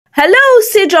Hello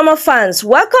C-drama fans,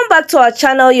 welcome back to our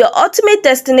channel, your ultimate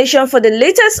destination for the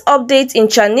latest updates in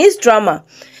Chinese drama.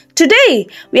 Today,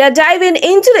 we are diving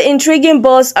into the intriguing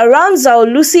buzz around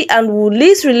Zhao, Lusi and Wu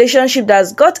Li's relationship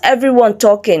that's got everyone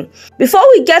talking. Before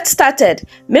we get started,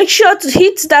 make sure to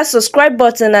hit that subscribe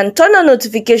button and turn on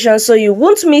notifications so you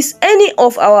won't miss any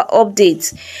of our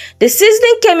updates. The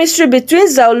sizzling chemistry between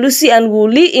Zhao, Lusi and Wu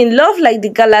Li in Love Like the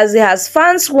Galaxy has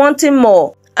fans wanting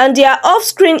more, and their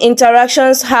off-screen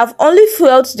interactions have only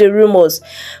fueled the rumors.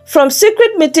 From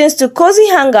secret meetings to cozy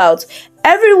hangouts,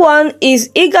 everyone is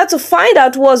eager to find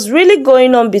out what's really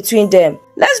going on between them.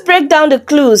 Let's break down the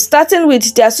clues, starting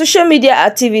with their social media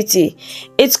activity.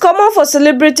 It's common for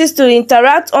celebrities to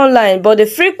interact online, but the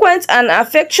frequent and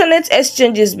affectionate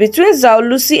exchanges between Zhao,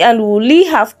 Lusi and Wu Li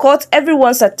have caught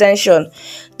everyone's attention.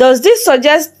 Does this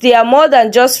suggest they are more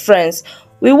than just friends?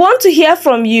 We want to hear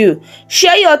from you.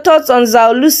 Share your thoughts on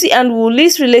Zhao, Lusi and Wu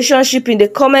Li's relationship in the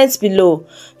comments below.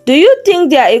 Do you think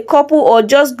they are a couple or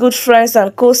just good friends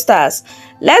and co-stars?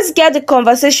 Let's get the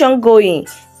conversation going.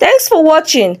 Thanks for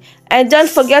watching, and don't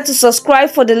forget to subscribe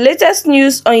for the latest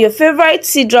news on your favorite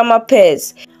C-drama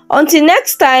pairs. Until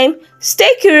next time,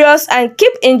 stay curious and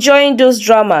keep enjoying those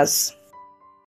dramas.